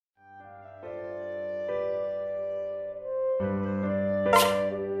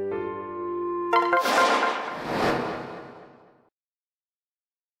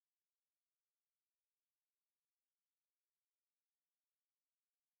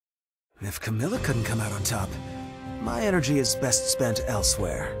If Camilla couldn't come out on top, my energy is best spent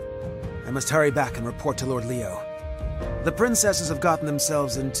elsewhere. I must hurry back and report to Lord Leo. The princesses have gotten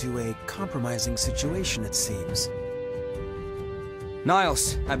themselves into a compromising situation, it seems.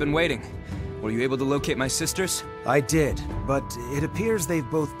 Niles, I've been waiting. Were you able to locate my sisters? I did, but it appears they've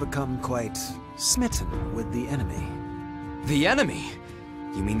both become quite smitten with the enemy. The enemy?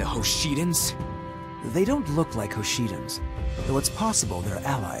 You mean the Hoshidans? They don't look like Hoshidans, though it's possible they're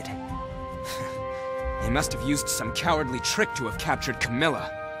allied. They must have used some cowardly trick to have captured Camilla.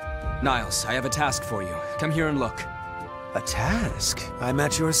 Niles, I have a task for you. Come here and look. A task? I'm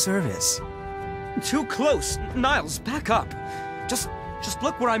at your service. Too close! Niles, back up! Just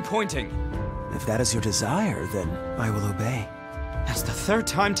look where I'm pointing. If that is your desire, then I will obey. That's the third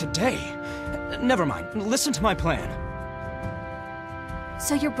time today. Never mind. Listen to my plan.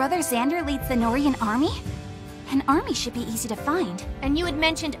 So your brother Xander leads the Nohrian army? An army should be easy to find. And you had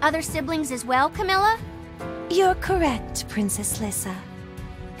mentioned other siblings as well, Camilla? You're correct, Princess Lissa.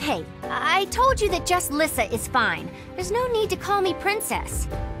 Hey, I told you that just Lissa is fine. There's no need to call me princess.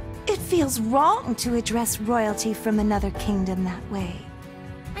 It feels wrong to address royalty from another kingdom that way.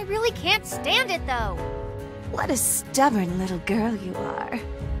 I really can't stand it, though. What a stubborn little girl you are.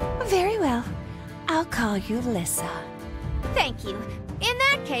 Very well. I'll call you Lissa. Thank you. In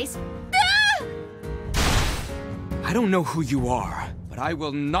that case... Ah! I don't know who you are, but I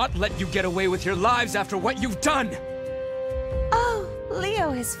will not let you get away with your lives after what you've done! Oh,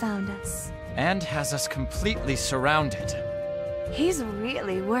 Leo has found us. And has us completely surrounded. He's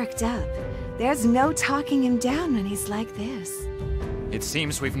really worked up. There's no talking him down when he's like this. It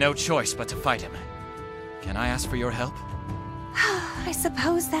seems we've no choice but to fight him. Can I ask for your help? I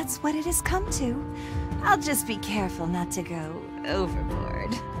suppose that's what it has come to. I'll just be careful not to go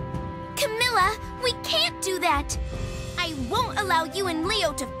overboard. Camilla, we can't do that! I won't allow you and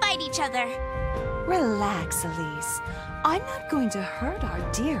Leo to fight each other! Relax, Elise. I'm not going to hurt our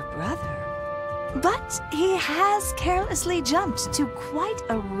dear brother. But he has carelessly jumped to quite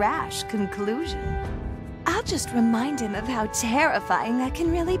a rash conclusion. I'll just remind him of how terrifying that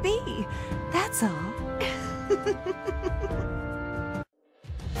can really be. That's all.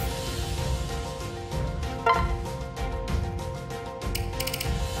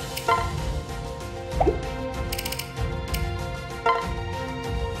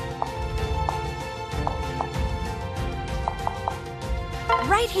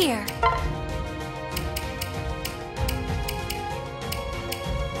 Right here.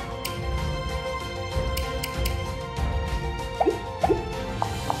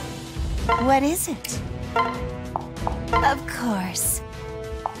 What is it? Of course.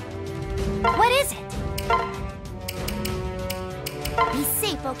 What is it? Be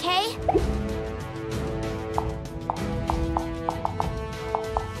safe, okay?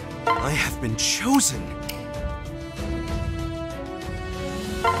 I have been chosen!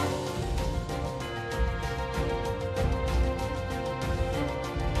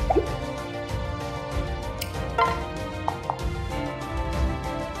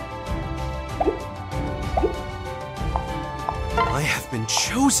 I have been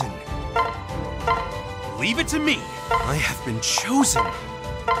chosen! Leave it to me! I have been chosen!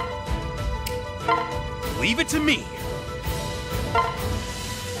 Leave it to me!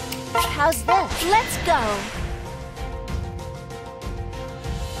 How's this? Let's go!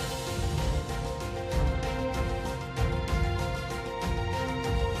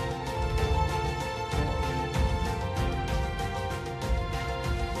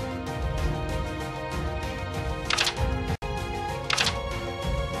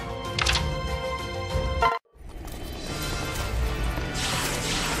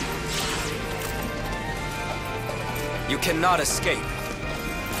 You cannot escape.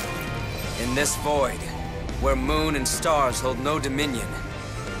 In this void, where moon and stars hold no dominion,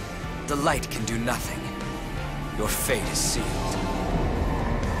 the light can do nothing. Your fate is sealed.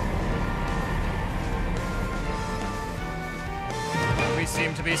 We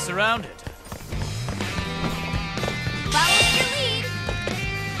seem to be surrounded. Follow your lead!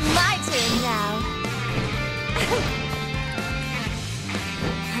 My turn now.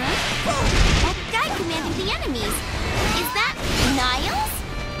 Huh? That guy commanding the enemies. Is that Niles?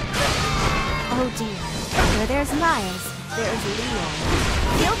 Oh dear. Where there's Niles, there's Leo.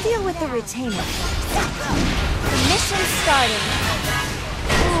 He'll deal with the retainer. The mission's starting.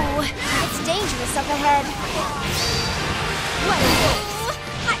 Ooh, it's dangerous up ahead. What is this?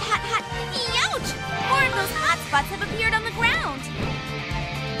 Hot, hot, hot! Ouch! More of those hot spots have appeared on the ground.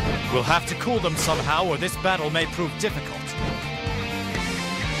 We'll have to cool them somehow, or this battle may prove difficult.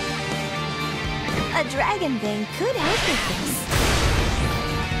 A dragon vein could help with this.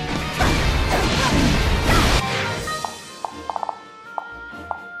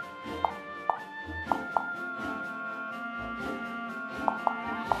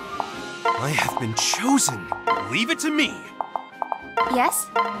 been chosen. Leave it to me. Yes?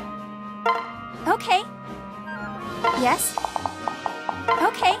 Okay. Yes?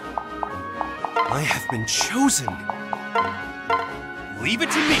 Okay. I have been chosen. Leave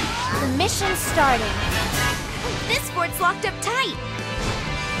it to me. The mission's starting. This fort's locked up tight.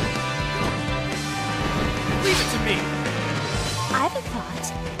 Leave it to me. I've a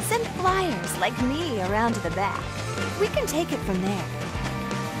thought. Send flyers like me around to the back. We can take it from there.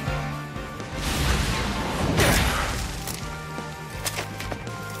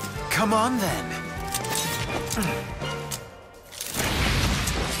 Come on then.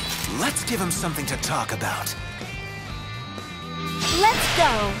 Let's give him something to talk about. Let's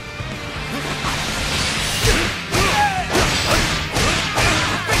go.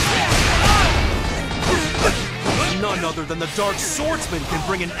 None other than the Dark Swordsman can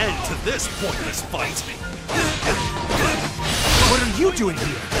bring an end to this pointless fight. What are you doing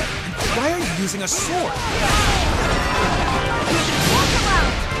here? And why are you using a sword?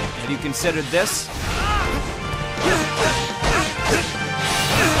 Have you considered this?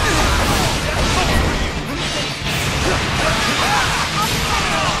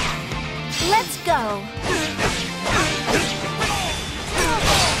 Let's go.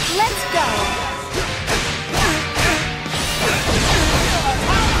 Let's go.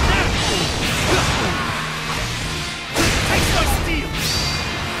 Taste my steel!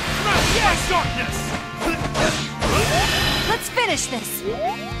 Smash my darkness! Let's finish this.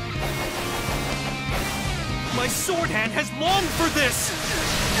 My sword hand has longed for this!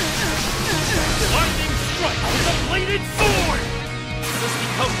 Lightning strike with a bladed sword! Let's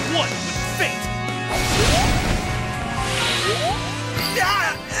become one with fate!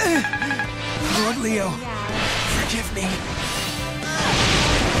 Lord Leo, forgive me.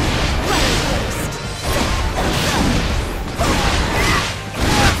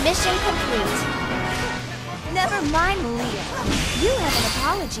 Mission complete. Never mind, Leo. You have an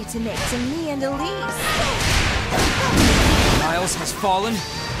apology to make to me and Elise. Niles has fallen. I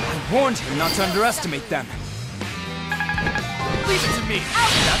warned him not to underestimate them. Leave it to me!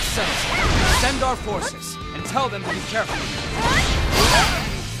 That settles it. Send our forces and tell them to be careful.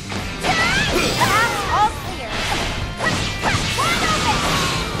 Path all clear.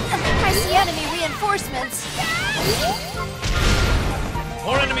 I see enemy reinforcements.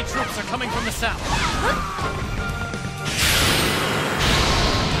 More enemy troops are coming from the south.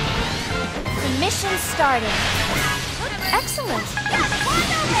 The mission's starting. Excellent.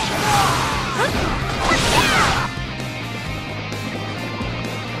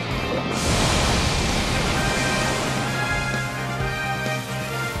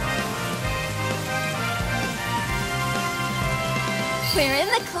 We're in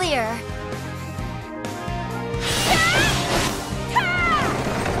the clear.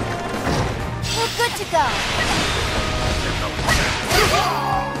 We're good to go.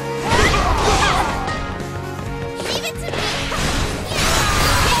 Leave it to me.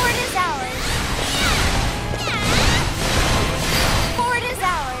 Forward is ours. Forward is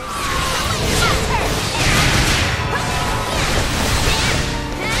ours.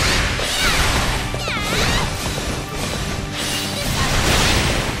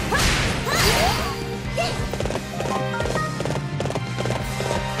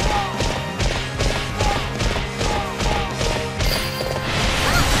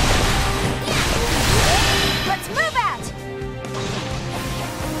 Let's move out.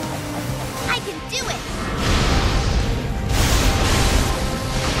 I can do it.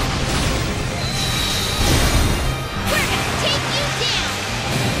 We're gonna take you down.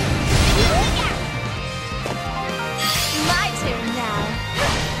 My turn now.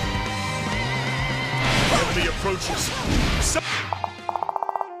 Enemy approaches.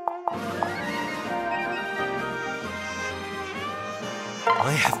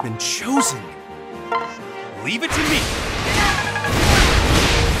 I have been chosen. Leave it to me!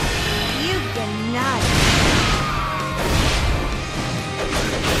 You've been naughty.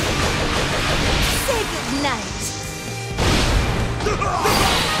 Say goodnight.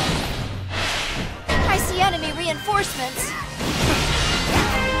 I see enemy reinforcements.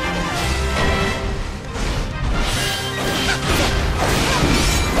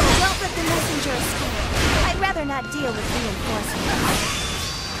 Don't let the messenger escape. I'd rather not deal with reinforcements.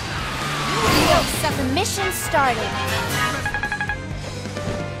 The mission's starting.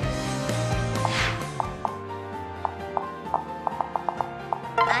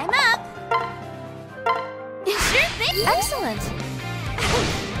 I'm up. Sure thing. Excellent.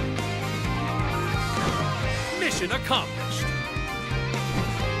 Mission accomplished.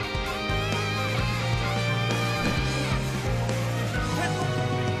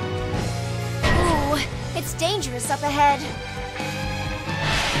 dangerous up ahead.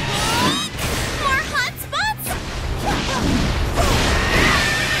 More hot spots?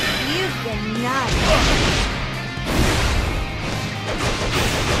 You've been naughty.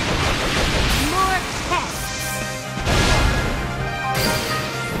 More pests.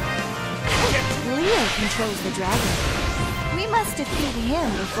 Leo controls the dragon. We must defeat him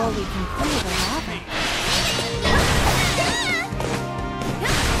before we can clear the lava.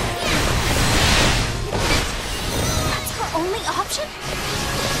 That's her only option?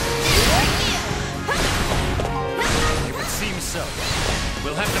 It would seem so.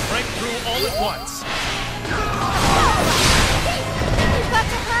 We'll have to break through all at once. We've got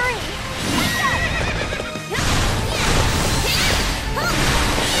to hurry!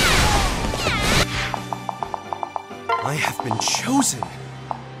 I have been chosen.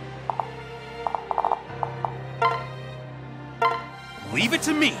 Leave it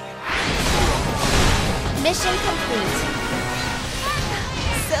to me. Mission complete.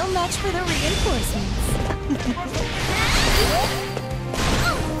 So much for the reinforcements.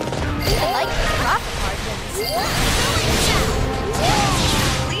 I like the profit margins.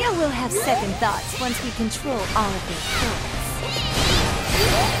 Leo will have second thoughts once we control all of their force.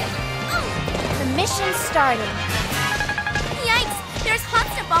 The mission's starting. Yikes! There's hot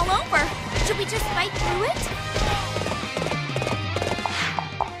stuff all over. Should we just fight through it?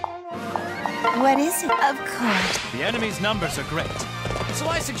 What is it? Of course. The enemy's numbers are great, so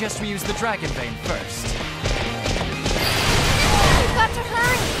I suggest we use the Dragon Vein first. We've got to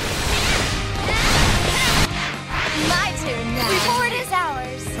hurry. My turn now. Report is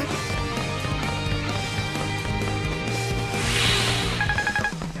ours.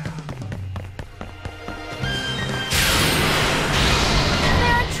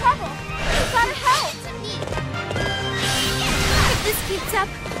 They're in trouble. We've got to help. If this keeps up,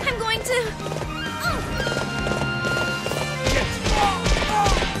 I'm going to...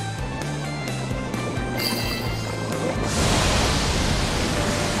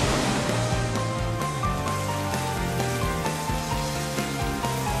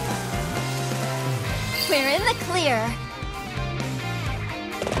 We're in the clear.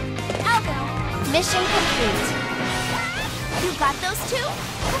 Elbow. Mission complete. You got those two?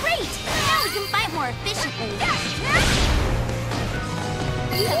 Great! Now we can fight more efficiently.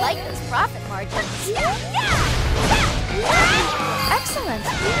 I like those profit margins. Excellent.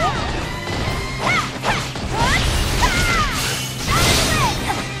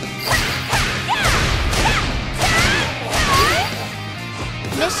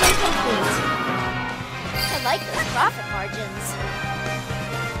 Mission complete. I like those profit margins.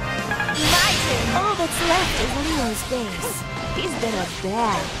 My turn. All that's left is Leo's base. He's been a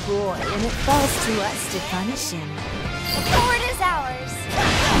bad boy, and it falls to us to punish him. The fort is ours.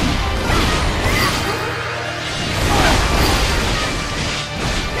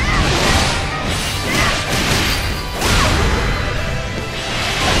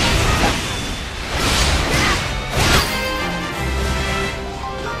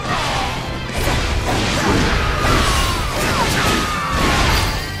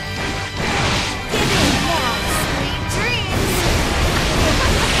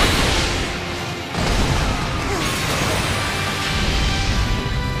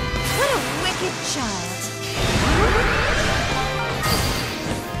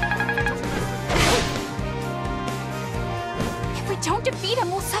 If we don't defeat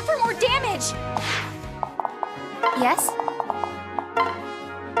him, we'll suffer more damage! Yes?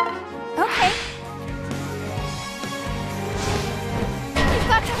 Okay. We've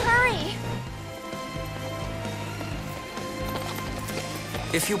got to hurry.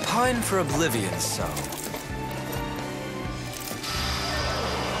 If you pine for oblivion so,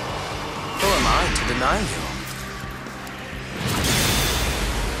 who am I to deny you?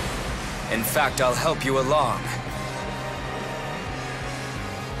 In fact, I'll help you along.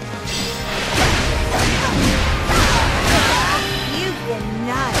 You've been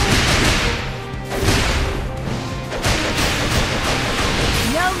naughty.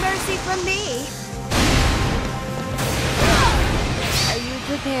 No mercy from me. Are you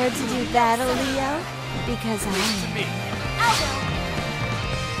prepared to do battle, Leo? Because I am.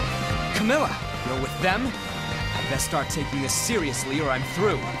 Camilla, you're with them? I best start taking this seriously or I'm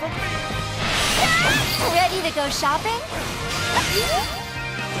through. Ready to go shopping?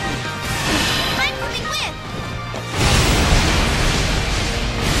 I'm coming with!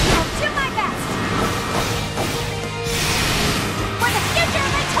 I'll do my best! For the future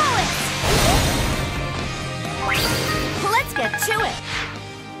of my toilets! Let's get to it!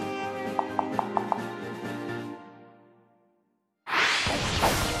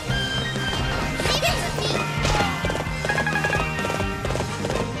 Leave it to me!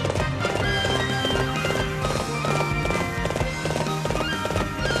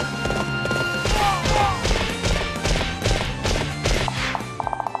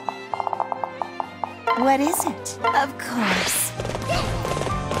 What is it? Of course.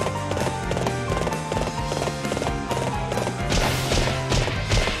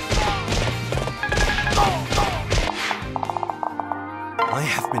 I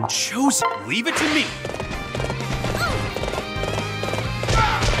have been chosen. Leave it to me!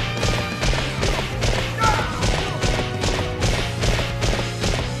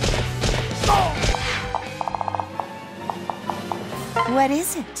 What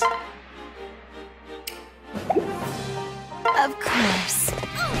is it? Of course.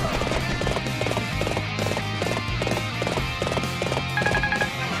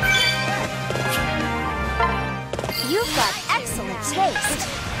 You've got excellent taste.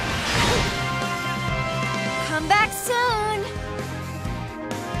 Come back soon.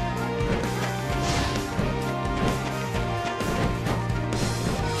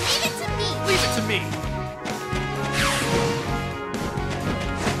 Leave it to me. Leave it to me!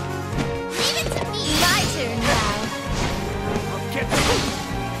 Leave it to me. My turn now. I'll get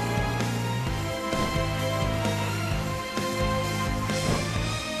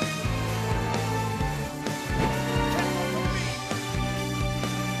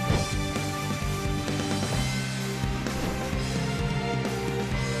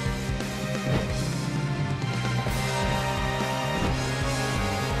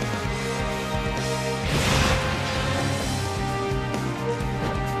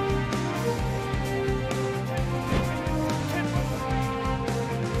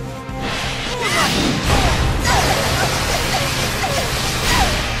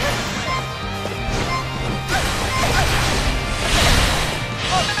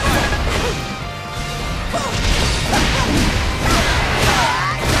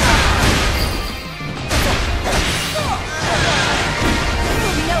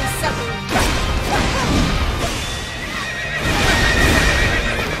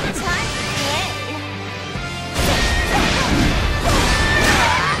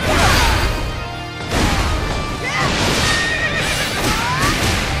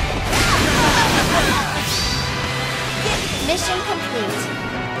Mission complete.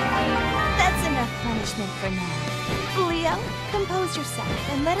 That's enough punishment for now. Leo, compose yourself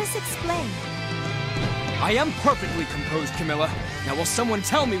and let us explain. I am perfectly composed, Camilla. Now will someone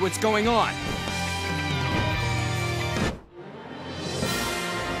tell me what's going on?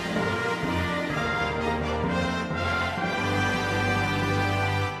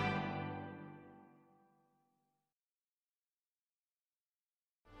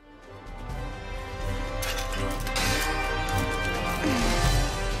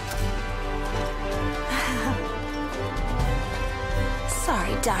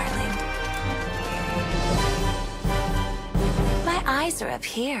 Sorry, darling. My eyes are up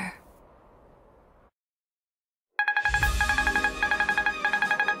here.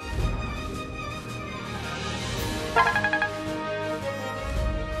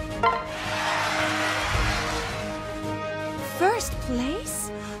 First place?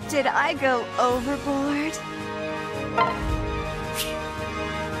 Did I go overboard?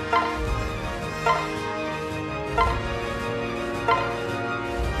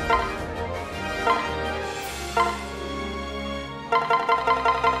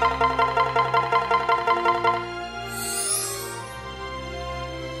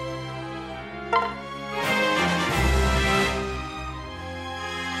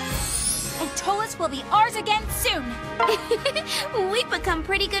 Tolas will be ours again soon. We've become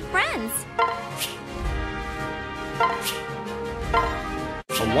pretty good friends.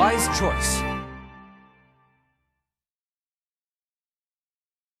 A wise choice.